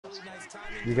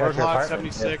You got your Hot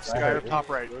apartment. 76, Yes, guy up top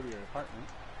right. Go to your apartment.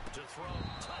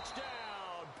 Touchdown,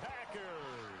 Packers.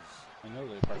 I know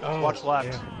the apartment. Oh, watch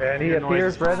left. Yeah. And he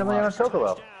appears randomly on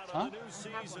Chocobo. Huh?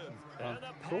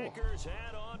 Cool.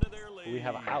 We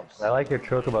have a house. I like your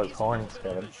Chocobo's horns,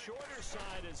 Kevin.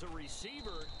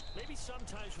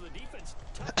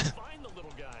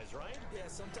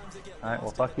 Alright,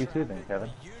 well fuck you too then, Kevin.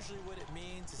 Usually what it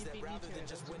means is that rather than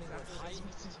just winning with height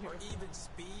or even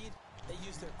speed, they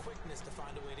use their quickness to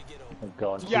find a way to get open. I'm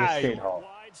going to the state hall.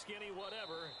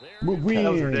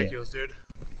 That was ridiculous, dude.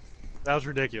 That was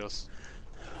ridiculous.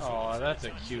 Oh, that's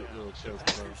a cute little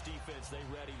chocobo.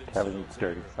 Kevin, you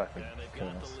dirty fucking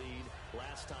penis.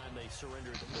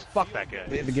 Fuck that guy.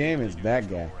 The game is that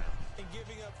guy. And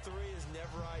giving up three is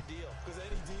never ideal, because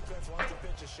any defense wants to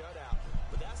pitch a shutout.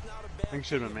 But that's not a bad I think it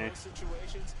should have been me.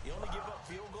 situations. You only give up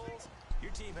field goals,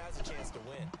 your team has a chance to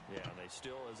win. Yeah, they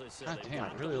still, as I said, God damn,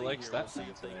 it really likes that thing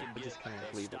today. I just kind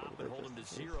of leave it and hold them to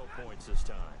 0 points this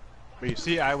time. But you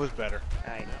see, I was better.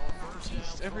 I know.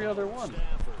 Just every other one.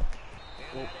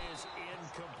 And that is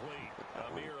incomplete.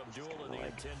 Amir Abdul in the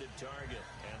intended target,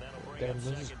 and that'll bring Damn, up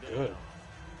this is second good. down.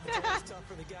 It's tough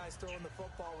for the guys throwing the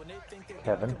football when they think they've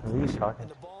Kevin, got who are you talking and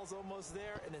to? the ball's almost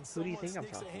there, and then Who do you someone think I'm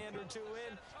sneaks a talking hand to? or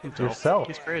two in. Yourself.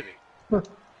 He's crazy. You're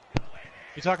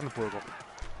talking to Plugel.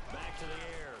 Back to the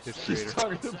air. His He's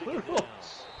creator. talking to Plural.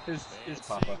 His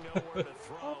papa. Seeing nowhere to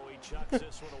throw, he chucks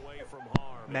this one away from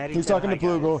harm. Maddie He's said talking to hi,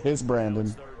 guys. Plugel. His Brandon.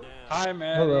 Third down. Hi,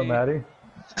 Maddie. Hello, Maddie.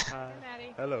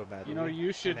 Maddie. Hello, Maddie. You know,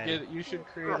 you should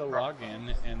create a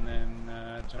login and then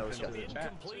jump into the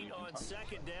chat. So you Incomplete can on talk.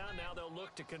 second down. Now they'll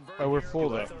look to convert. Oh, we're here full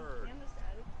for though. third.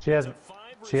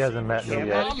 She hasn't met me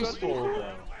yet. I'm full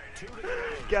though.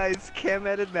 Guys, Cam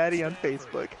added Maddie on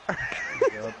Facebook.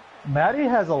 Maddie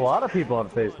has a lot of people on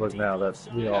Facebook now that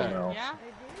we all know. Yeah.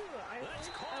 Let's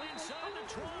call inside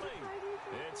the 20.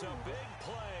 It's a big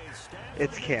play. Stafford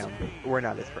It's Cam. lead. We're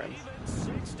not his friends.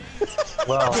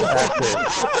 Well, actually,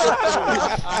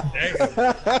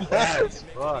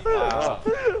 Wow.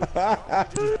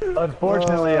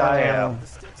 unfortunately, I am.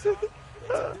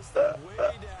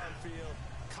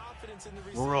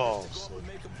 We're all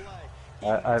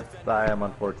I am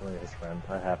unfortunately his friend.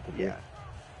 I have to be. Yeah.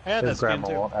 I had that His skin grandma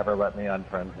too. won't ever let me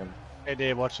unfriend him. Hey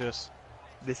Dave, watch this.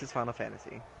 This is Final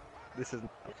Fantasy. This is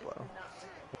not slow.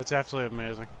 It's absolutely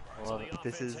amazing. I love it.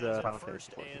 This is Final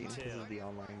Fantasy 14. This is the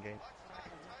online game.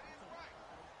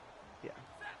 Yeah.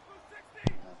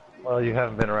 Well, you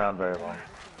haven't been around very long.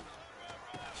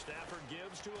 Stafford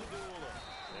gives to Abdullah.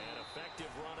 An effective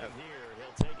run in here.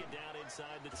 He'll take it down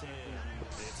inside the 10.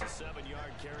 It's a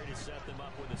 7-yard carry to set them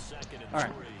up with a second and All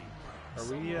right. 3. Are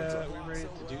we ready to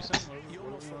do something?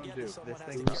 What do we want to do? This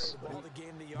thing Who's-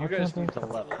 You guys need to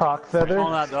level. Cock feather?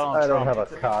 Calling out Donald I don't Trump.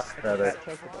 have a cock feather.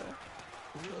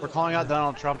 We're calling out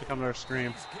Donald Trump to come to our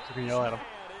stream. So we can yell at him.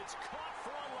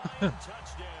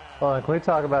 Hold on, can we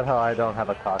talk about how I don't have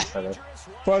a cock feather?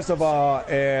 First of all,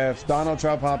 if Donald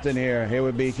Trump hopped in here, it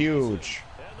would be huge.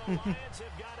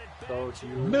 So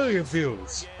huge. Million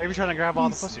views. Maybe trying to grab all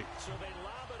the pussy.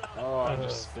 Oh, I'm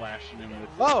just splashing him with.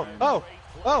 Oh, oh,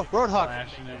 oh, Roadhog.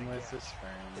 Splashing him with his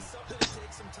friend.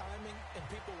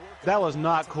 That was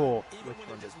not cool. Which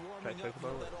one did I talk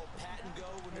about?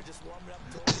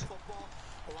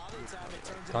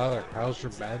 Tyler, how's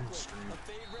your Madden stream?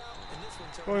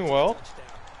 Going well.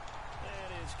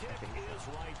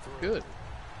 Good.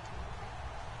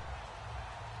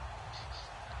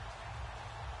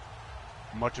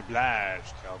 Much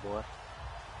obliged, cowboy.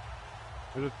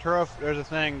 There's a turf. There's a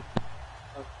thing.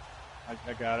 Oh,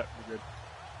 I got it. We're good.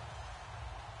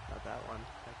 Not that one.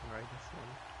 I can write this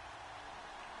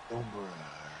one.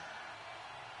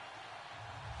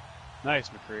 Nice,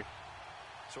 McCree.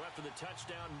 So after the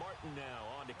touchdown, Martin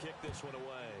now on to kick this one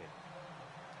away.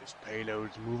 This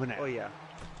payload's moving out. Oh yeah,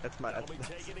 that's my That'll be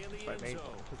taken in the my end main zone.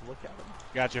 one. Just look at him.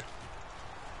 Gotcha.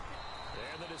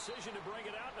 And the decision to bring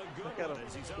it out, a good Look at one him.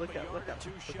 as he's up Look a at- yard look or at two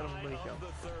him. Look at him shy when he of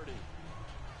jumps. the 30.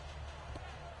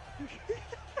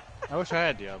 I wish I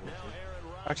had Diablo.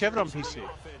 Actually, I have it on PC.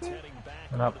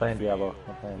 I'm not playing Diablo.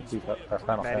 I'm playing FIFA or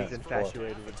Final Maddie's Fantasy 4.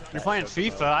 infatuated with. You're playing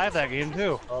FIFA. I have that game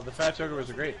too. Oh, the fat choker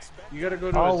was great. You gotta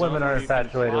go to All a zone women are where you can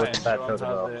infatuated fly with the and fat show 'em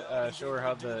choker, how show her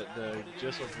how the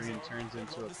Gissel green turns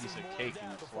into a piece of cake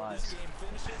and it flies.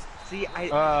 See,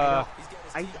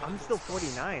 I'm still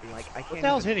 49. Like I can't. What the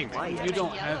hell's even hitting me? fly yet. You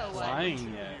don't yellow have one. flying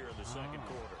yet. Here in the second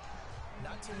quarter.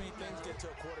 Not too many things get to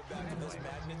a quarterback of this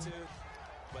magnitude,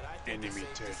 but I think it's Enemy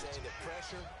safe to say turret. that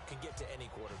pressure can get to any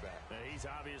quarterback. He's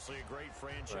obviously a great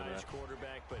franchise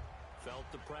quarterback, but felt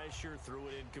the pressure, threw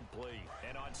it incomplete.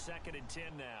 And on second and 10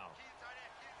 now.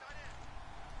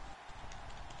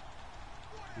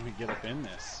 Let me get up in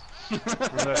this.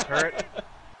 Remember that turret?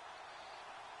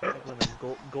 Like one of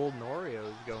them golden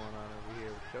Oreos going on over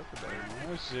here with Chocobo.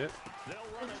 Oh shit. They'll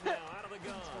run it now out of the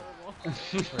gun.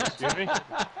 Excuse me? The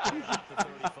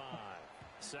 35.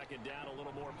 Second down, a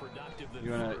little more productive than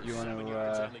You wanna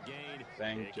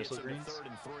bang it gets Jizzle him to Greens? 3rd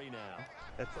and 3 now.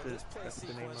 That's the name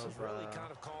Sequence of was really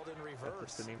kind of called in reverse.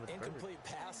 that's the name of the burger. Incomplete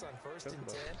pass on 1st and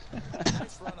Chocobo. 10.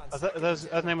 Nice run on That's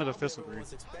the name of the Everyone Thistle Green.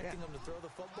 was expecting him to throw the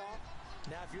football.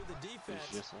 Now, if you're the defense,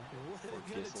 Jizzle. what are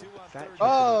you gonna do on That 3rd?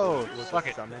 Oh, was fuck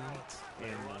it. summoned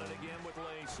in Run it again with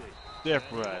Lacey.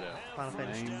 Different. Final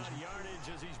Fantasy Name. Yardage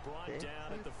as he's brought Okay.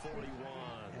 down at the 41.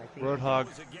 I think Roadhog. It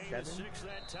was a gain of 6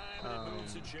 that time, and it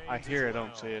moves the chains I hear as it, don't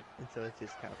well. see it. and so it's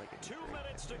just kind of like a 2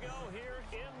 minutes to go here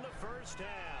in the first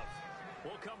half.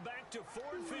 We'll come back to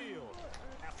Ford Field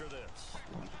after this.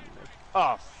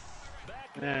 Oh, Back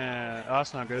yeah. Oh,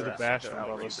 that's not good. The bash from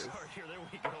outrageous. Bubba's. here, there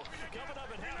we go. Coming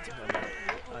up at halftime.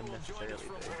 Will join us Unnecessarily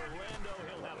from big. Orlando.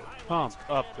 He'll have highlights Pump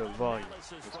up the and volume.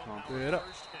 analysis Let's from pump the it up.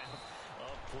 first half of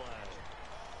play.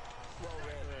 Yeah,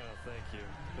 thank you.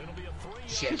 It'll be a 3-yard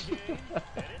Shit. gain,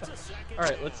 and it's a second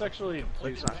Alright, down. let's actually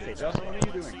play Let's some not say shit. that. Justin, what are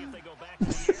you See doing? if they go back to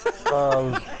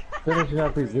Finishing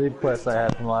up these lead quests I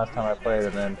had from last time I played,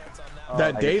 and then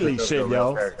That I daily switched shit, over to a real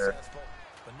yo. character.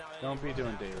 Don't be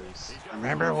doing dailies.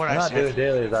 Remember what I'm I not doing said?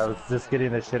 dailies. I was just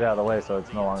getting this shit out of the way, so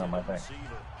it's no longer my thing.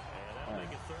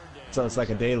 So it's like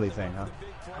a daily thing, huh?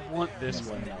 I want this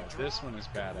one though. This one is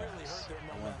badass. I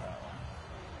want that one.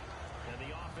 And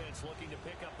the offense looking to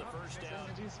pick up the first down.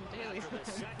 Do some dailies. After the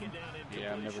second down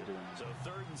Yeah, I'm never incompletion. doing So that.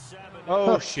 3rd and 7.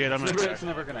 Oh shit, I'm It's gonna never, it's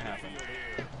never gonna happen.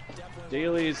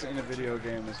 Dailies in a video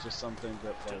game is just something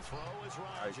that like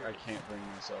I can't bring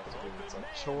myself to do. It's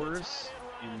like chores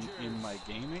in my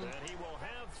gaming.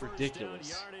 It's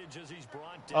ridiculous.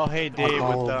 Oh hey Dave with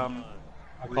I call them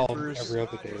Reapers. every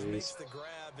other dailies.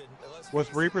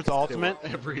 With Reaper's Ultimate.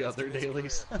 Every other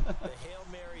dailies.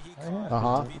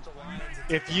 Uh-huh.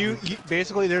 If you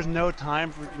basically there's no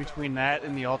time between that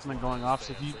and the ultimate going off,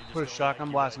 so if you put a shotgun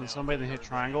blast on somebody and hit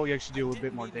triangle, you actually do a little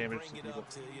bit more damage to people.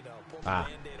 Ah,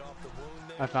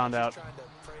 I found out.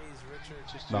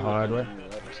 the hard way.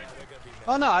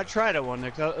 Oh no, I tried it one day.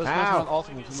 'Cause it was Ow. on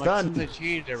ultimate. I'm like, Stunned. they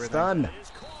changed everything. Stunned.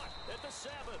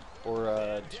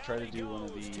 Or just try to do one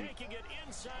of the Taking it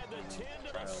inside the 10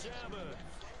 to the 7.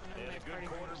 And a good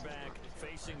quarterback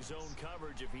facing zone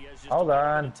coverage if he has just Hold a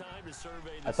on. little time to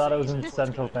survey the I thought it was in season.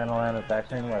 Central Panhandle. It's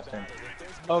actually in Western.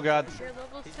 Oh god. You're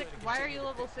level 6. Why are you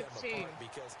level 16?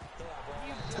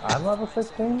 I'm level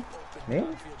 16? Me?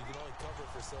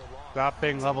 Stop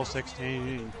being level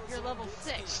 16. You're level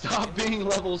 6. Stop being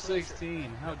level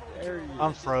 16. How dare you?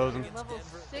 I'm frozen. You're level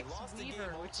 6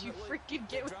 Weaver, which you freaking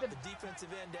get with the defensive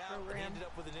end down, program. ended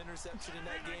up with an interception in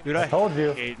that game. Dude, I told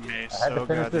you. hate Mace I had so to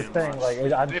finish this goddamn thing. much.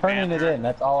 Like I'm They turning banned it her. in.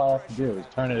 That's all I have to do is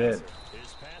turn it in.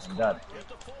 I'm done.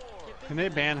 Can they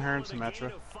ban her in Symmetra?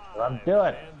 That's what I'm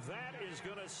doing. And that is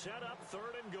going to set up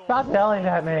 3rd and goal. Stop yelling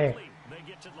at me. They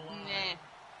get to the line. Nah.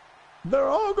 They're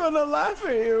all gonna laugh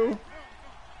at you.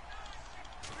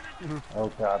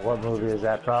 Oh god, what movie is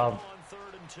that from? On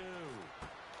 3rd and 2.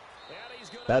 And he's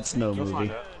gonna That's no Go find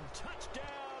movie. out. touchdown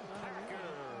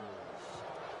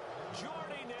Packers.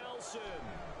 Jordy Nelson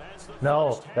as the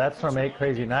No, first half that's from is 8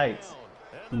 Crazy Nights.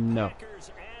 and the No.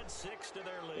 Packers add 6 to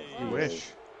their lead. You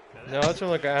wish. No, that's from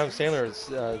like Adam Sandler's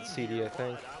CD, I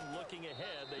think. I'm looking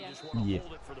ahead. They just want to Yeah.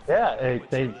 hold it for the Yeah, final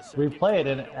they minutes of the replayed it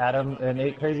in Adam and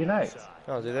 8 Crazy Nights.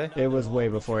 Oh, did they? It was way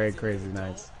before 8 Crazy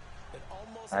Nights.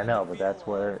 I know, but that's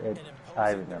where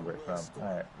I remember it from.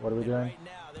 Alright, what are we doing?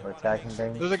 We're attacking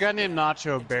things? There's a guy named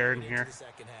Nacho Bear in here.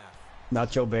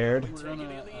 Nacho Baird. We're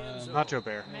gonna Nacho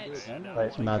Bear.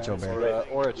 Wait, Nacho Bear.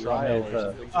 or a trial. Is,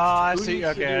 uh, Oh, I Who see. needs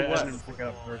to Okay, do I what? didn't pick it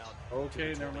up first.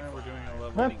 Okay, never mind. We're doing a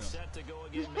level. What? set to go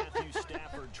again. Matthew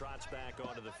Stafford trots back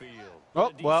onto the field. Oh,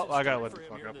 A well, decent I gotta start let for the him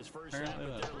fuck here up. this first half,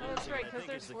 Apparently but not. they're Oh, that's right, losing. I because think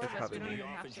there's it's the 4 of us. We capacity don't of even the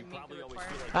have offense. to You meet the probably always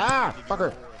requirements. feel like Ah, you need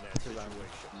fucker. more in that situation.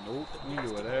 Nope. We can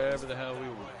do whatever the hell we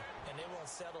want. And they won't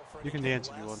settle for You can anything dance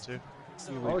if you less. want to.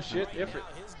 Oh shit, Ifrit.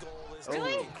 His goal is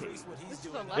Really? to increase what he's This is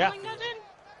doing. a Yeah. leveling dungeon?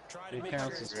 Try to It make counts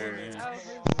sure as his fair, teammates yeah. come Oh,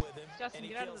 along with him, Justin, and he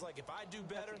get out of feels the- like if I do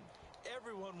better,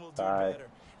 everyone will do Bye. better.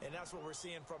 And that's what we're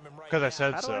seeing from him right Because now. I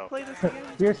said How do I so. play this again?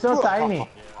 You're so tiny.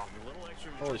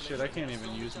 Holy shit, I can't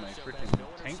even use my freaking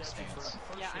tank stance.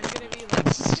 Yeah, I'm gonna be like,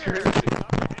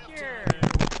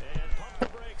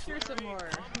 cure some more.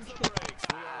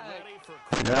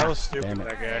 That was stupid, Damn it.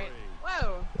 that guy.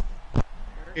 Whoa.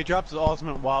 He dropped his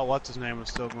ultimate while what's his name was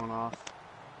still going off.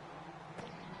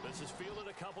 This is fielded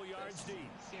a couple yards deep.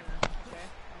 Okay.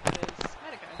 That is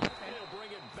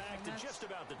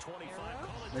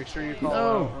Make sure you call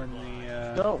No. out when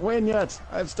the. Don't win yet.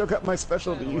 I've still got my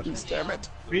special to use. Damn it.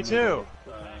 Me too.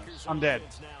 I'm dead.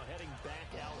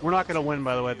 We're not gonna win,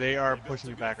 by the way. They are pushing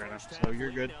you back right now, so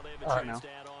you're good. Alright. Now.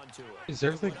 Is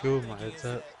everything good with my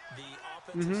headset?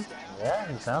 Mm-hmm.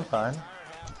 Yeah, you sound fine.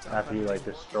 After you like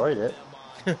destroyed it.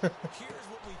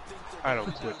 I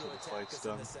don't quit till the fight's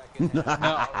done. No,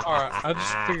 alright, I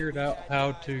just figured out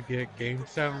how to get game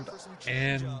sound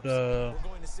and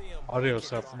audio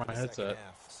stuff for my headset.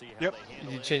 Yep.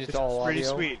 You change it It's to all pretty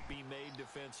audio? sweet.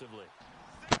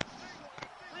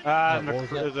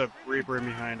 There's a Reaper in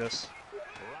behind us.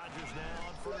 Rodgers now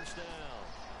on first down.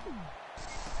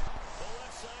 The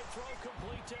left side throw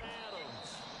complete to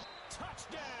Adams.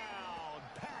 Touchdown.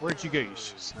 Where'd you go, you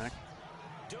snack?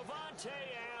 Devontae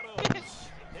Adams.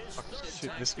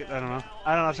 Shit biscuit? I don't know.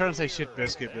 I was trying to say shit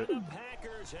biscuit, but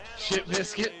Shit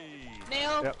biscuit.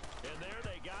 Nail. Yep.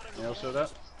 Nail showed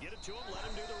up.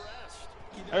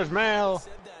 There's Mel.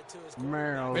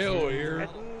 Mel. Bill here. It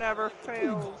never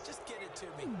fails. Just get it to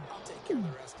me. I'll take care of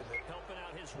the rest of it. Helping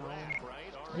out his rack,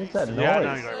 right? What's that noise? Yeah, I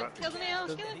know you're talking about. Kill the nail.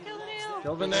 Kill it. Kill the nail.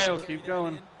 Kill the nail. Keep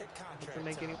going. Doesn't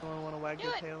make anyone want to wag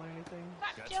their tail or anything.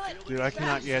 Fuck, kill it. Dude, I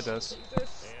cannot get this.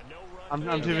 I'm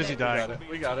too busy We got dying. it.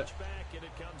 We got it.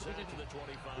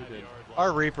 We did.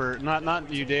 Our Reaper,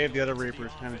 not you, Dave. The other Reaper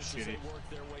is kind of shitty.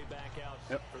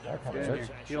 Yep. That Get in here.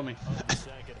 Heal me.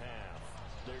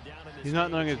 He's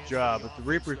not doing his job, but the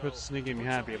Reaper puts a sneak in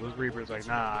behind people. This Reaper's like,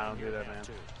 nah, I don't do that,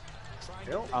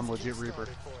 man. I'm legit Reaper.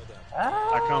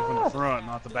 Ah! I come from the front,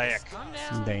 not the back. Calm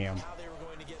down. Damn.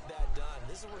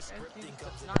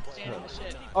 Not standing the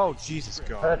shit. Oh, Jesus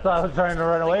God. That's what I was trying to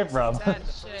run away from. That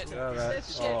shit. Yeah, that-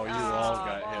 This shit. oh, you all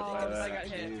got hit by I that. got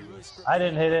hit. Jesus. I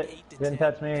didn't hit it. Didn't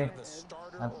touch me.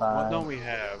 I'm What fine. don't we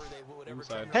have?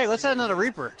 Inside. Hey, let's add another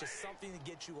Reaper. Just something to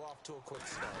get you off to a quick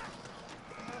start.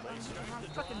 Wrong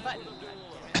fucking button.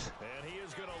 And he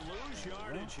is going to lose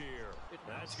yardage here.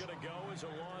 That's going to go as a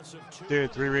loss of 2.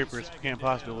 Dude, 3 Reapers. Can't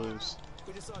possibly lose.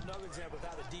 We just saw another example of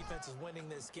how the defense is winning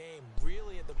this game.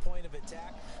 Really at the point of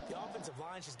attack, the offensive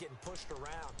line's just getting pushed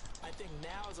around. I think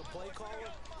now as a play caller,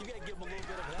 you got to give them a little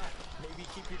bit of help. Maybe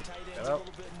keep your tight ends a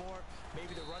little bit more.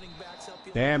 Maybe the running backs help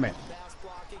you. Damn it. Pass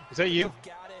blocking. Is that you?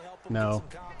 Gotta help them No.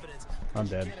 with some confidence. I'm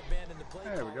dead. Can't abandon the play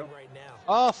There we go. calling right now.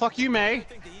 Oh, fuck you, May. I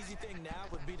think the easy thing now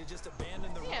would be to just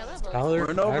abandon the Yeah, run. level. Tyler,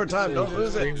 We're in overtime, don't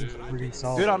lose it. Pretty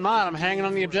solid. Dude, I'm not. I'm hanging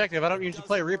on the objective. I don't usually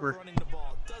play Reaper.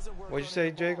 What'd you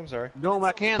say, Jake? I'm sorry. No,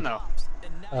 I can, though.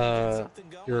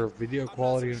 Your video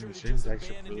quality on your stream is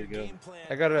actually really good.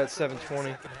 I got it at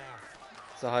 720.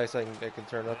 It's the highest I can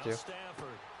turn it up to.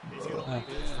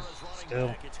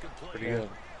 Still, pretty good.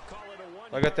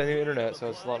 I got that new internet, so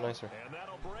it's a lot nicer.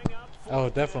 Oh,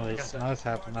 definitely. It's nice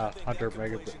having 100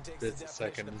 megabits a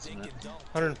second, isn't it?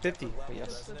 150, but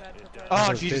yes.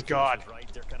 Oh, Jesus God.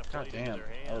 God damn.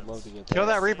 I would love to get Kill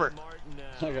that. that Reaper.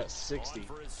 I got 60.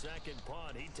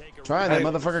 Try that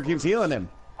motherfucker keeps healing him.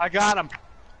 I got him.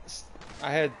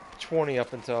 I had 20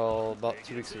 up until about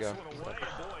 2 weeks ago.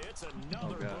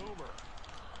 Oh god.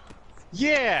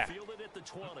 Yeah. Oh,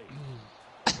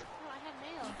 I have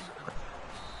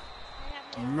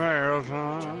nail. Mail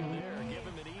time.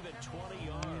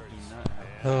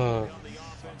 Oh,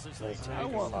 I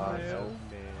want mayo.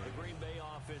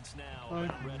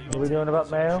 What are we doing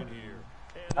about Mayo?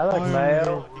 I like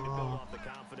Mayo.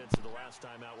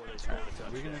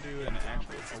 Are we gonna do an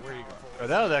actual? Oh, where are you going? Oh,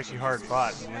 that was actually hard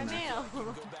fought. My Man. nail.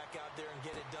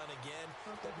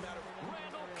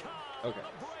 Okay.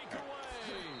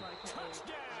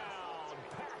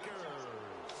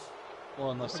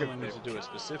 Well, unless someone needs to do a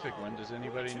specific one, does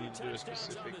anybody need to do a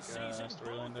specific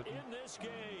storyline?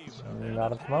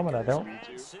 Not at the moment, I don't.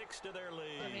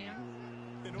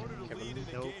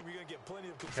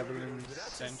 Kevin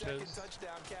Sanchez.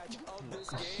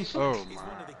 Oh my.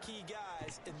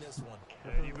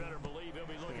 And you better believe he'll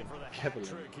be looking for the hat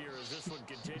trick here as this one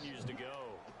continues to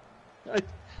go.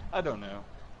 I don't know.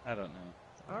 I don't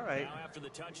know. All right. Now after the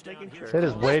touchdown, It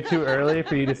is way too early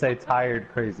for you to say tired,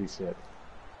 crazy shit.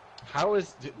 How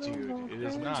is dude? It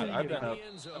is not. I've been up.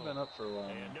 I've been up for a while.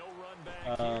 and Now. no run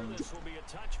back. This will be a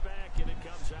touchback, and it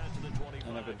comes out to the 25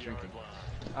 And I've been drinking.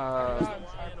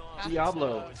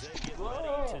 Diablo.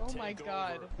 Oh my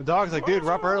god. The dog's like, dude,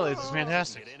 we're up early. This is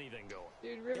fantastic.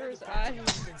 Dude, River's eyes.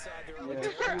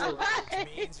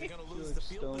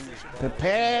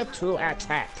 Prepare to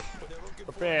attack.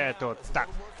 Prepare to attack.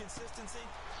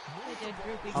 I did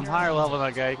groupie I'm girl. higher level than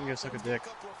that guy. You can go suck a dick.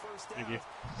 Thank you.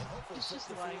 He's just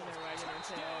lying there wagging her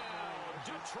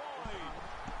tail.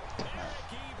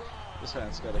 This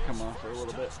hat's got to come off for a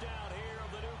little bit.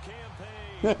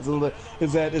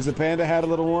 Is the panda hat a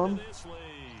little warm?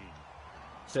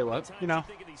 Say what? You know.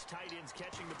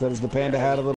 Is the panda hat a little